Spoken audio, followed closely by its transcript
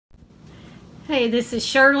Hey, this is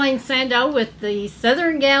Charlene Sando with the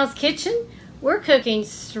Southern Gals Kitchen. We're cooking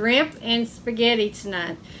shrimp and spaghetti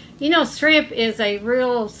tonight. You know, shrimp is a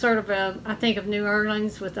real sort of I think of New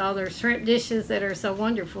Orleans with all their shrimp dishes that are so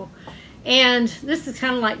wonderful. And this is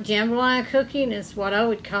kind of like jambalaya cooking is what I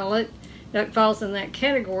would call it. That falls in that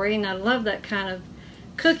category, and I love that kind of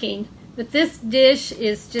cooking. But this dish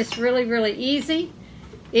is just really, really easy,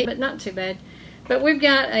 but not too bad. But we've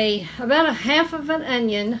got about a half of an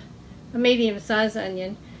onion, a medium-sized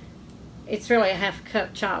onion. It's really a half a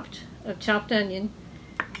cup chopped onion.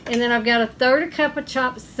 And then I've got a third a cup of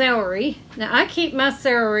chopped celery. Now I keep my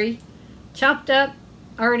celery chopped up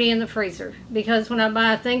already in the freezer, because when I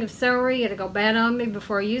buy a thing of celery, it'll go bad on me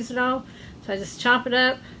before I use it all. So I just chop it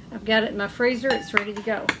up. I've got it in my freezer. It's ready to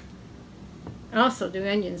go. I also do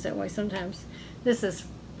onions that way sometimes. This is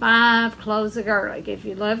 5 cloves of garlic. If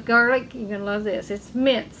you love garlic, you're going to love this. It's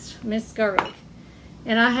minced garlic.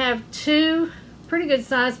 And I have 2 pretty good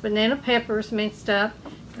sized banana peppers minced up.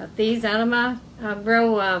 Got these out of my, I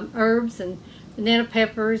grow herbs and banana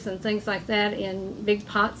peppers and things like that in big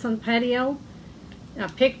pots on the patio. I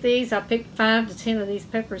pick these. I pick 5 to 10 of these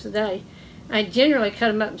peppers a day. I generally cut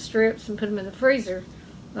them up in strips and put them in the freezer.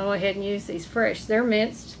 I'll go ahead and use these fresh. They're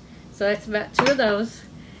minced, so that's about 2 of those.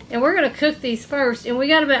 And we're going to cook these first. And we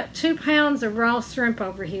got about 2 pounds of raw shrimp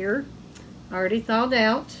over here, already thawed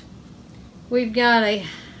out. We've got a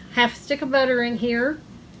half stick of butter in here,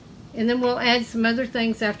 and then we'll add some other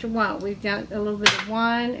things after a while. We've got a little bit of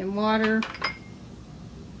wine and water,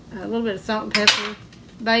 a little bit of salt and pepper,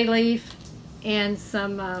 bay leaf, and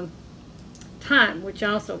some thyme, which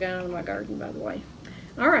I also got out of my garden, by the way.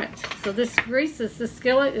 Alright, so this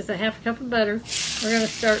skillet is a half cup of butter. We're going to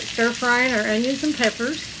start stir frying our onions and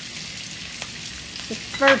peppers. The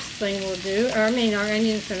first thing we'll do, our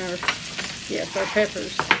onions and our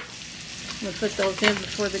peppers. We'll put those in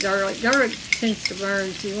before the garlic. Garlic tends to burn,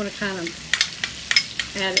 so you want to kind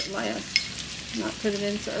of add it last, not put it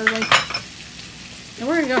in so early. And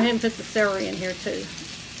we're going to go ahead and put the celery in here too,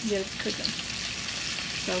 get it cooking.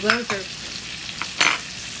 So those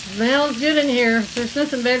smells good in here. There's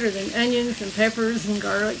nothing better than onions and peppers and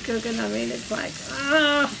garlic cooking. I mean, it's like,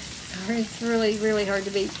 it's really, really hard to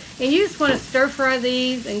beat. And you just want to stir fry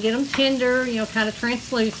these and get them tender, you know, kind of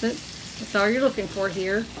translucent. That's all you're looking for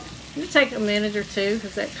here. It'll take a minute or two,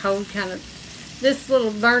 because that cold kind of, this little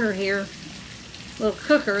burner here, little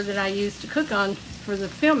cooker that I use to cook on for the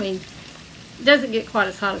filming, doesn't get quite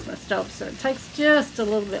as hot as my stove, so it takes just a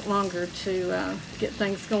little bit longer to get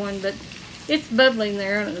things going. But it's bubbling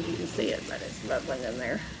there. I don't know if you can see it, but it's bubbling in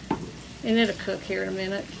there. And it'll cook here in a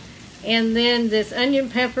minute. And then this onion,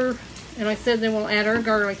 pepper, and like I said, then we'll add our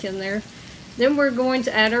garlic in there. Then we're going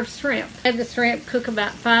to add our shrimp. Have the shrimp cook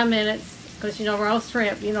about 5 minutes, because you know raw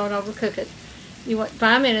shrimp, you don't overcook it. You want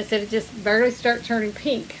 5 minutes, it'll just barely start turning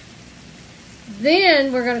pink.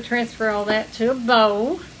 Then we're going to transfer all that to a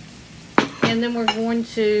bowl. And then we're going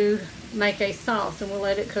to make a sauce, and we'll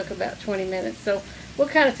let it cook about 20 minutes. So we'll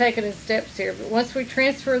kind of take it in steps here. But once we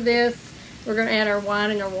transfer this, we're going to add our wine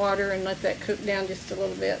and our water and let that cook down just a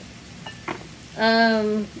little bit.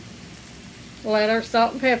 We'll add our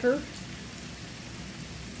salt and pepper.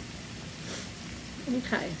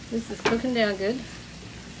 Okay, this is cooking down good.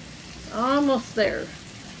 Almost there.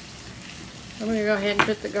 I'm going to go ahead and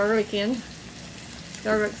put the garlic in.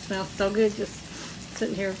 Garlic smells so good just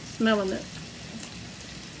sitting here smelling it.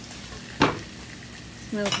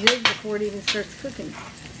 Smells good before it even starts cooking.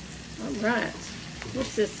 Alright.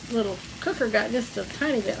 Wish this little cooker got just a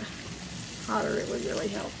tiny bit hotter. It would really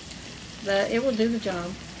help. But it will do the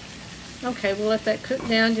job. Okay, we'll let that cook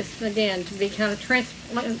down just again to be kind of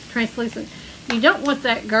translucent. You don't want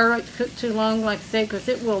that garlic to cook too long, like I said, because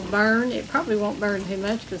it will burn. It probably won't burn too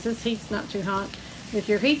much because this heat's not too hot. If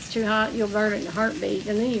your heat's too hot, you'll burn it in a heartbeat,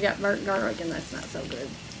 and then you got burnt garlic, and that's not so good.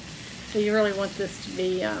 So you really want this to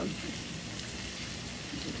be,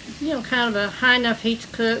 you know, kind of a high enough heat to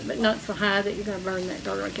cook, but not so high that you're going to burn that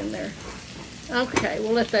garlic in there. Okay,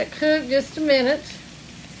 we'll let that cook just a minute.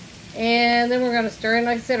 And then we're going to stir in,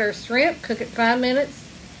 like I said, our shrimp, cook it 5 minutes,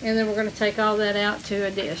 and then we're going to take all that out to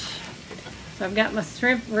a dish. So I've got my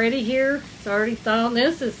shrimp ready here. It's already thawed.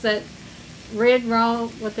 This is that red raw,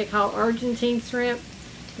 what they call Argentine shrimp.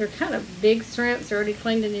 They're kind of big shrimps. They're already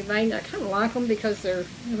cleaned and deveined. I kind of like them because they're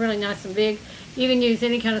really nice and big. You can use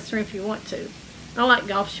any kind of shrimp you want to. I like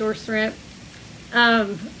Gulf Shore shrimp.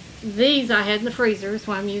 These I had in the freezer,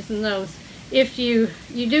 so I'm using those. If you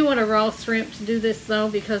do want a raw shrimp to do this though,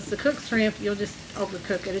 because the cooked shrimp, you'll just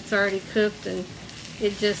overcook it. It's already cooked and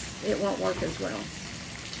it won't work as well.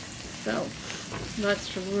 So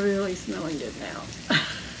that's really smelling good now.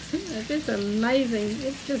 It's amazing.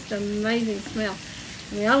 It's just amazing smell.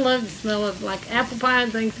 I mean, I love the smell of like apple pie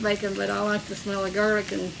and things baking, but I like the smell of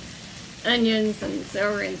garlic and onions and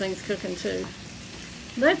celery and things cooking too.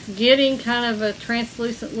 That's getting kind of a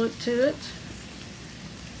translucent look to it.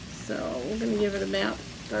 So we're going to give it about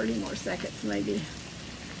 30 more seconds maybe,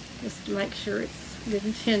 just to make sure it's good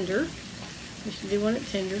and tender. We should do want it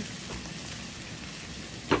tender.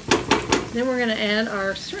 Then we're going to add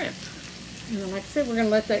our shrimp. And like I said, we're going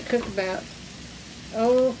to let that cook about,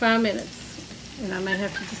 5 minutes. And I may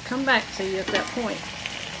have to just come back to you at that point.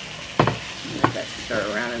 Let that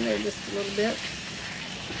stir around in there just a little bit.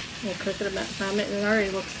 We'll cook it about 5 minutes. It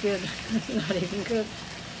already looks good. It's not even cooked.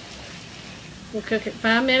 We'll cook it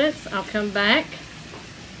 5 minutes. I'll come back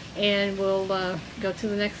and we'll go to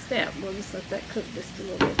the next step. We'll just let that cook just a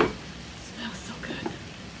little bit. It smells so good.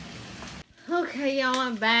 Okay, y'all,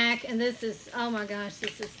 I'm back, and this is, oh my gosh,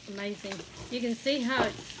 this is amazing. You can see how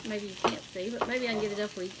it's, maybe you can't see, but maybe I can get it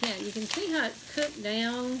up where you can. You can see how it's cooked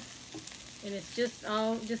down, and it's just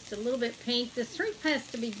a little bit pink. The shrimp has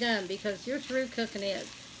to be done because you're through cooking it.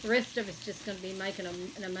 The rest of it's just going to be making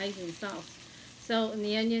an amazing sauce. So, and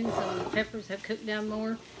the onions and the peppers have cooked down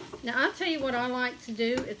more. Now, I'll tell you what I like to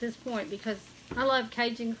do at this point, because I love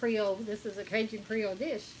Cajun Creole. This is a Cajun Creole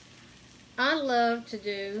dish. I love to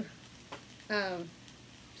do I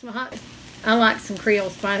like some Creole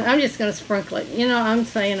spice. I'm just going to sprinkle it. You know, I'm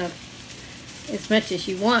saying as much as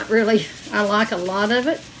you want, really. I like a lot of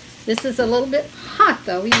it. This is a little bit hot,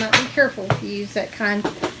 though. You might be careful if you use that kind.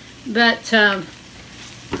 But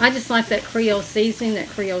I just like that Creole seasoning, that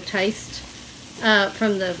Creole taste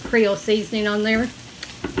from the Creole seasoning on there.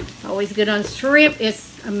 Always good on shrimp.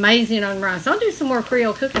 It's amazing on rice. I'll do some more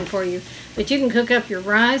Creole cooking for you. But you can cook up your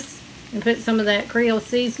rice and put some of that Creole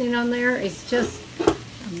seasoning on there. It's just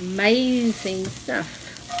amazing stuff.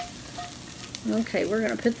 Okay, we're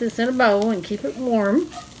going to put this in a bowl and keep it warm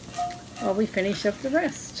while we finish up the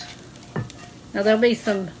rest. Now there'll be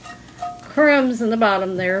some crumbs in the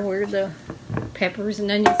bottom there where the peppers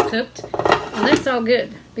and onions cooked. And that's all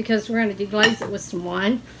good because we're going to deglaze it with some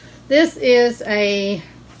wine. This is a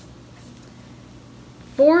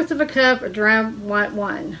 1/4 of a cup of dry white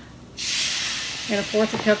wine and a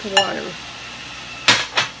 1/4 cup of water.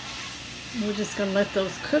 We're just going to let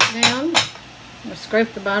those cook down. We'll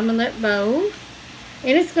scrape the bottom of that bowl.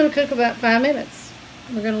 And it's going to cook about 5 minutes.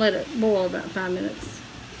 We're going to let it boil about 5 minutes.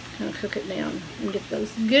 Kind of cook it down and get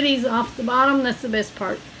those goodies off the bottom. That's the best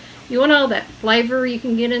part. You want all that flavor you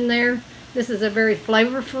can get in there. This is a very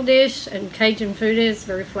flavorful dish, and Cajun food is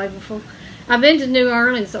very flavorful. I've been to New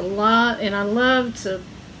Orleans a lot, and I love to,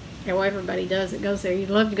 well, everybody does that goes there. You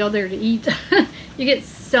love to go there to eat. You get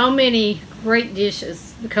so many great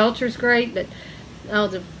dishes. The culture's great, but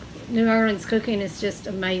the New Orleans cooking is just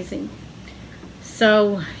amazing.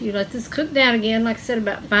 So you let this cook down again, like I said,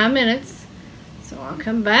 about 5 minutes. So I'll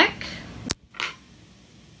come back.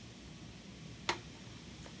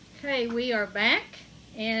 Okay, we are back,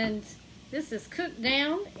 and this is cooked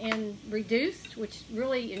down and reduced, which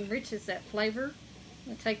really enriches that flavor. I'm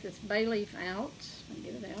going to take this bay leaf out. I'll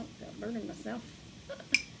get it out without burning myself.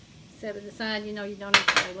 Set it aside. You know you don't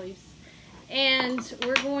eat bay leaves. And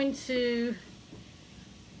we're going to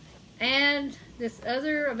add this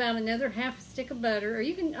about another 1/2 stick of butter. Or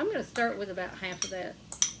you can, I'm going to start with about half of that.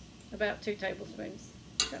 About 2 tablespoons.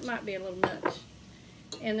 That might be a little much.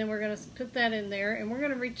 And then we're going to put that in there, and we're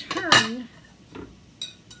going to return.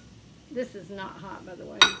 This is not hot, by the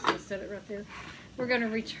way. I'm just going to set it right there. We're going to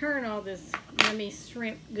return all this yummy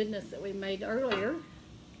shrimp goodness that we made earlier.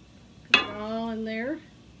 Put it all in there.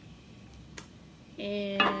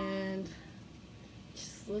 And it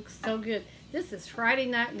just looks so good. This is Friday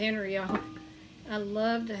night dinner, y'all. I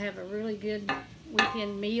love to have a really good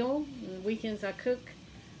weekend meal. And the weekends I cook,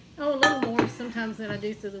 a little more sometimes than I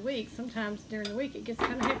do through the week. Sometimes during the week it gets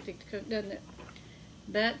kind of hectic to cook, doesn't it?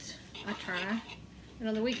 But I try. And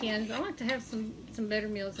on the weekends, I like to have some better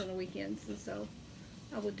meals on the weekends, and so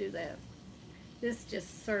I would do that. This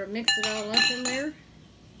just sort of mix it all up in there.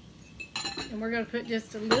 And we're going to put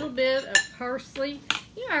just a little bit of parsley.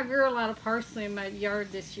 You know, I grew a lot of parsley in my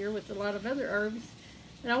yard this year with a lot of other herbs.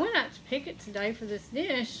 And I went out to pick it today for this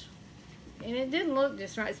dish, and it didn't look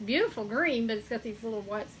just right. It's beautiful green, but it's got these little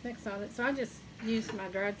white specks on it. So I just used my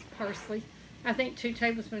dried parsley. I think 2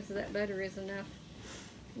 tablespoons of that butter is enough.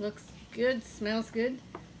 Looks good, smells good.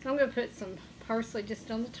 So I'm going to put some parsley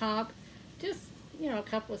just on the top. Just, you know, a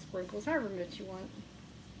couple of sprinkles, however much you want.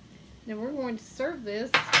 Then we're going to serve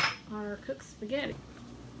this on our cooked spaghetti.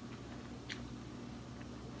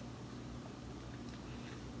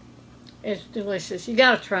 It's delicious. You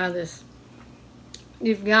got to try this.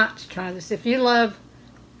 You've got to try this. If you love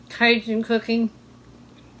Cajun cooking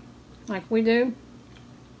like we do.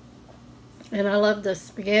 And I love the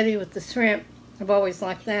spaghetti with the shrimp. I've always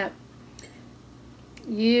liked that.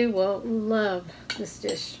 You will love this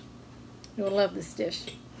dish. You will love this dish.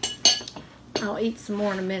 I'll eat some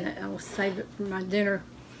more in a minute. I will save it for my dinner.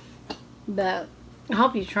 But I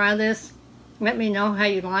hope you try this. Let me know how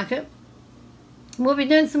you like it. We'll be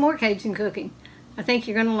doing some more Cajun cooking. I think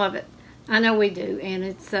you're going to love it. I know we do. And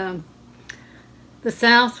it's the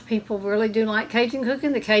South. People really do like Cajun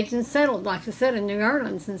cooking. The Cajuns settled, like I said, in New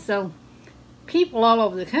Orleans. And so people all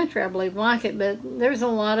over the country, I believe, like it. But there's a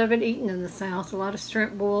lot of it eaten in the South. A lot of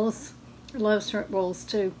shrimp boils. I love shrimp boils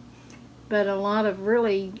too. But a lot of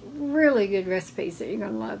really, really good recipes that you're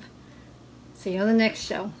going to love. See you on the next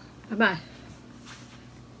show. Bye-bye.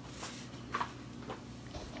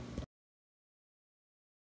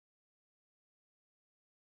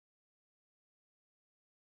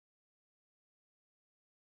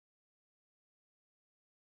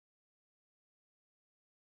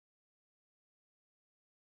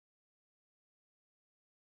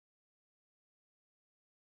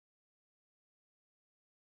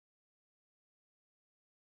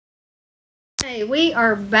 Hey, we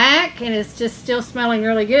are back and it's just still smelling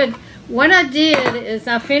really good. What I did is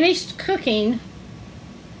I finished cooking.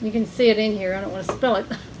 You can see it in here. I don't want to spill it.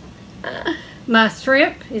 My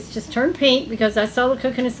shrimp is just turned pink because that's all the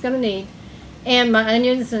cooking it's going to need. And my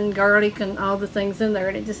onions and garlic and all the things in there.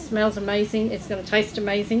 And it just smells amazing. It's going to taste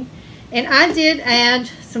amazing. And I did add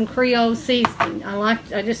some Creole seasoning.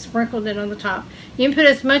 I just sprinkled it on the top. You can put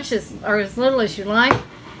as much as or as little as you like.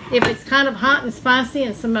 If it's kind of hot and spicy,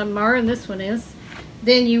 and some of them are, and this one is,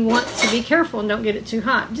 then you want to be careful and don't get it too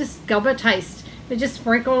hot. Just go by taste. But just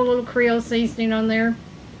sprinkle a little Creole seasoning on there.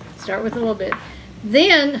 Start with a little bit.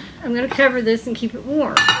 Then I'm going to cover this and keep it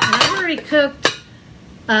warm. And I've already cooked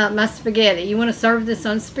my spaghetti. You want to serve this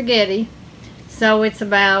on spaghetti. So it's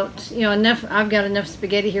about, enough. I've got enough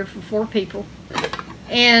spaghetti here for 4 people.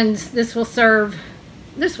 And this will serve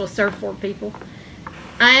 4 people.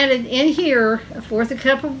 I added in here 1/4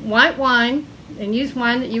 cup of white wine, and use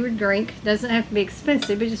wine that you would drink. Doesn't have to be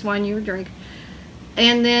expensive, but just wine you would drink.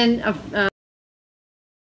 And then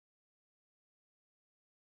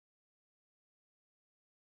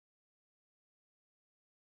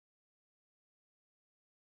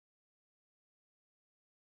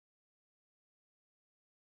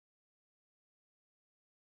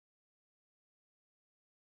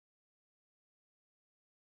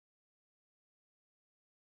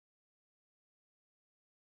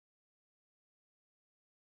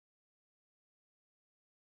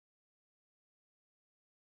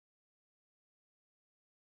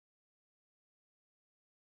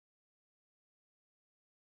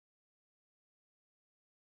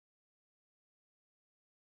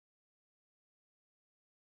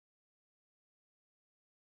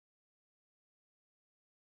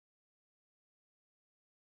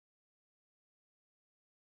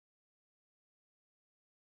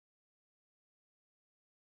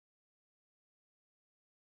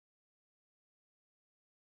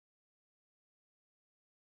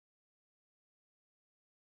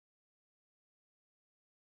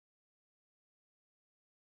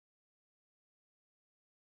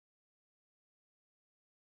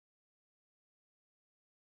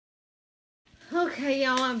okay,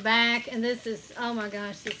 y'all, I'm back, and this is, oh my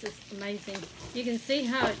gosh, this is amazing. You can see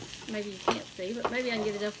how it's, maybe you can't see, but maybe I can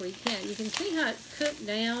get it up where you can. You can see how it's cooked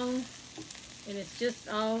down, and it's just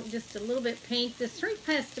a little bit pink. The shrimp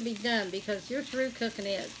has to be done because you're through cooking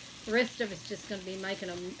it. The rest of it's just going to be making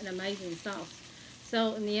an amazing sauce.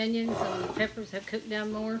 So, and the onions and the peppers have cooked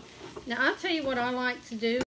down more. Now, I'll tell you what I like to do.